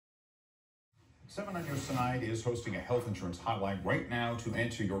7 on Your Side is hosting a health insurance hotline right now to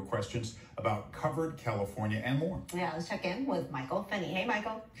answer your questions about covered California and more. Yeah, let's check in with Michael Finney. Hey,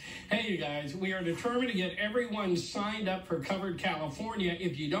 Michael. Hey, you guys. We are determined to get everyone signed up for covered California.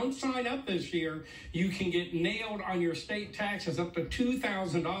 If you don't sign up this year, you can get nailed on your state taxes up to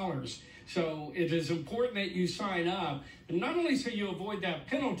 $2,000. So it is important that you sign up, and not only so you avoid that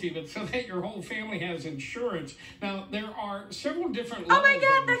penalty, but so that your whole family has insurance. Now, there are several different levels. Oh my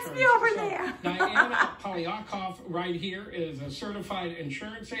God, that's me over there. Diana Polyakov right here is a certified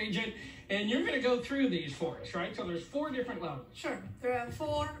insurance agent, and you're going to go through these for us, right? So there's 4 different levels. Sure. There are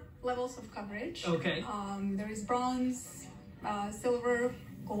 4 levels of coverage. Okay. There is bronze, silver,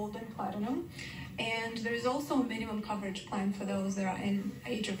 gold, and platinum. And there is also a minimum coverage plan for those that are in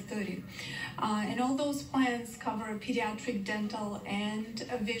age of 30. And all those plans cover pediatric, dental, and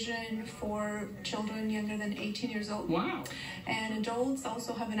vision for children younger than 18 years old. Wow. And adults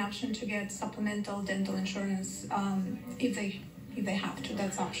also have an option to get supplemental dental insurance if they have to.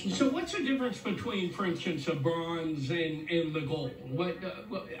 That's optional. So what's the difference between, for instance, a bronze and the gold?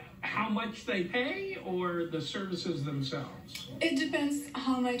 How much they pay, or the services themselves? It depends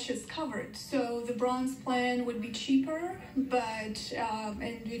how much is covered. So the bronze plan would be cheaper, but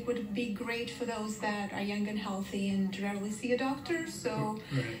and it would be great for those that are young and healthy and rarely see a doctor. So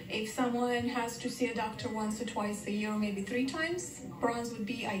if someone has to see a doctor once or twice a year, or maybe 3 times, bronze would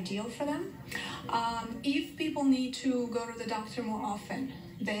be ideal for them. If people need to go to the doctor more often,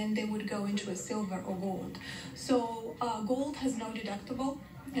 then they would go into a silver or gold. So gold has no deductible,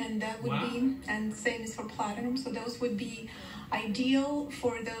 and that would be, and same is for platinum. So those would be ideal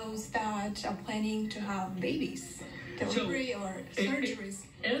for those that are planning to have babies, delivery or surgeries.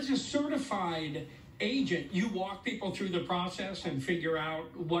 As a certified agent, you walk people through the process and figure out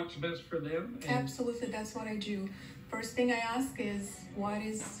what's best for them? Absolutely, that's what I do. First thing I ask is, what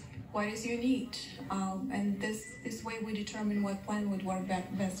is your need? And this way we determine what plan would work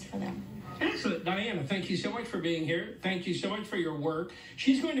best for them. Excellent. Diana, thank you so much for being here. Thank you so much for your work.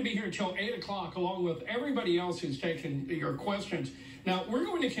 She's going to be here until 8 o'clock along with everybody else who's taken your questions. Now, we're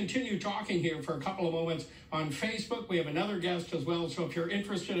going to continue talking here for a couple of moments on Facebook. We have another guest as well, so if you're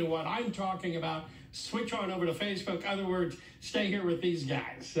interested in what I'm talking about, switch on over to Facebook. In other words, stay here with these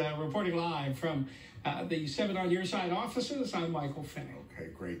guys. Reporting live from the 7 on Your Side offices, I'm Michael Finney.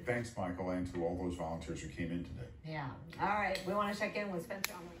 Okay, great. Thanks, Michael, and to all those volunteers who came in today. Yeah. All right. We want to check in with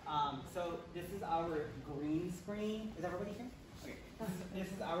Spencer. So this is our green screen. Is everybody here? Okay. This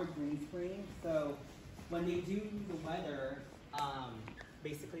is our green screen. So when they do the weather,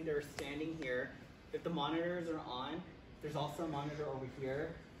 basically they're standing here. If the monitors are on, there's also a monitor over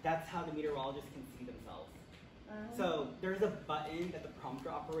here. That's how the meteorologist can see themselves. So there's a button that the prompter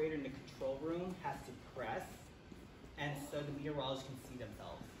operator in the control room has to press, and so the meteorologist can see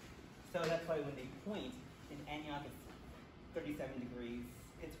themselves. So that's why when they point, in Antioch it's 37 degrees,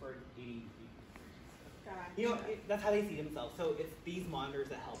 Pittsburgh 80 degrees. You know, that's how they see themselves. So it's these monitors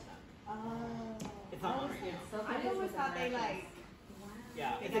that help them. Oh. It's not on right now. So I always thought they like.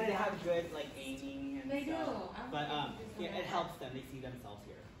 Yeah, it's like they have good like aiming and They stuff. do. But yeah, it helps them. They see themselves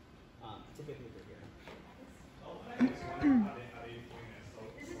here. Typically they're here.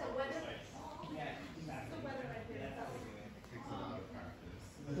 This is a weather. Yeah, exactly. The weather right there.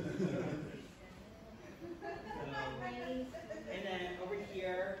 And then over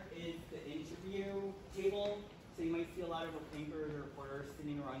here is the interview table. So you might see a lot of anchors or reporters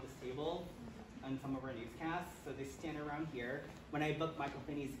sitting around this table on some of our newscasts. So they stand around here. When I book Michael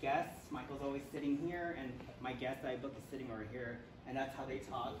Finney's guests, Michael's always sitting here, and my guest that I book is sitting over here, and that's how they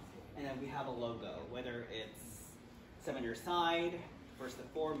talk. And then we have a logo, whether it's 7 on Your Side, First at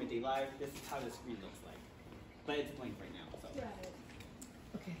 4, Midday Live. This is how the screen looks like. But it's blank right now. So.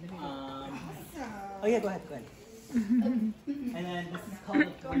 Okay, let me go. Oh yeah, go ahead. And then this is called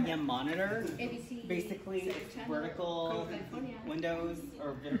a 3M monitor. ABC. Basically, it's vertical windows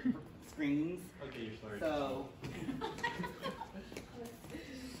or screens. Okay, you're sorry. So,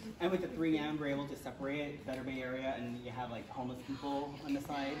 and with the 3M, we're able to separate Better Bay area, and you have like homeless people on the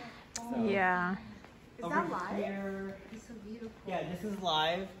side. So, Yeah. Is over that live? here, It's so beautiful. yeah, this is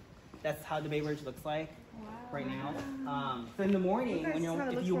live. That's how the Bay Bridge looks like right now. So in the morning, when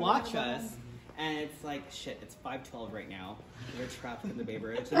if you watch us, and it's like, shit, it's 5:12 right now. We're trapped in the Bay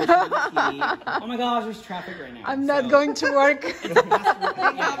Bridge. And on the TV, oh my gosh, there's traffic right now. I'm not going to work.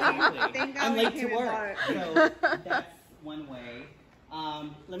 I'm late to work. So that's one way.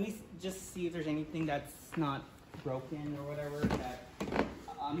 Let me just see if there's anything that's not broken or whatever. That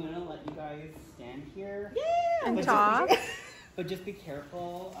I'm going to let you guys stand here. Yeah, and but talk. But just be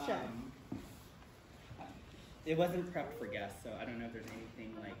careful. Sure. It wasn't prepped for guests, so I don't know if there's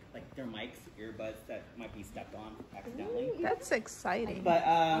anything like their mics Mike's earbuds that might be stepped on accidentally. That's exciting. But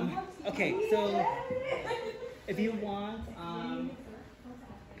okay, so if you want,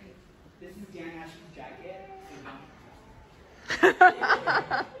 this is Dan Ash's jacket.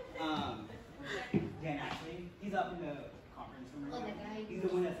 Dan Ashley, he's up in the conference room right now. He's the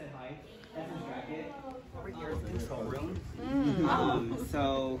one that said hi. That's his jacket. Over here is the control room.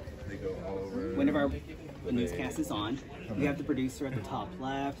 So whenever our newscast is on, we have the producer at the top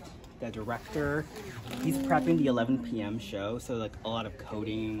left, the director. He's prepping the 11 p.m. show, so like a lot of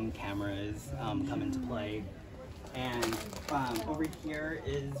coding, cameras come into play. And over here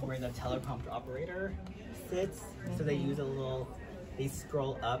is where the teleprompter operator sits. So they use they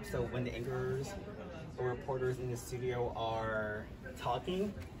scroll up, so when the anchors or reporters in the studio are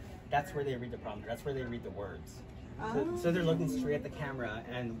talking, that's where they read the prompter, that's where they read the words. So they're looking straight at the camera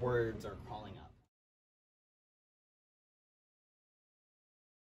and words are crawling out.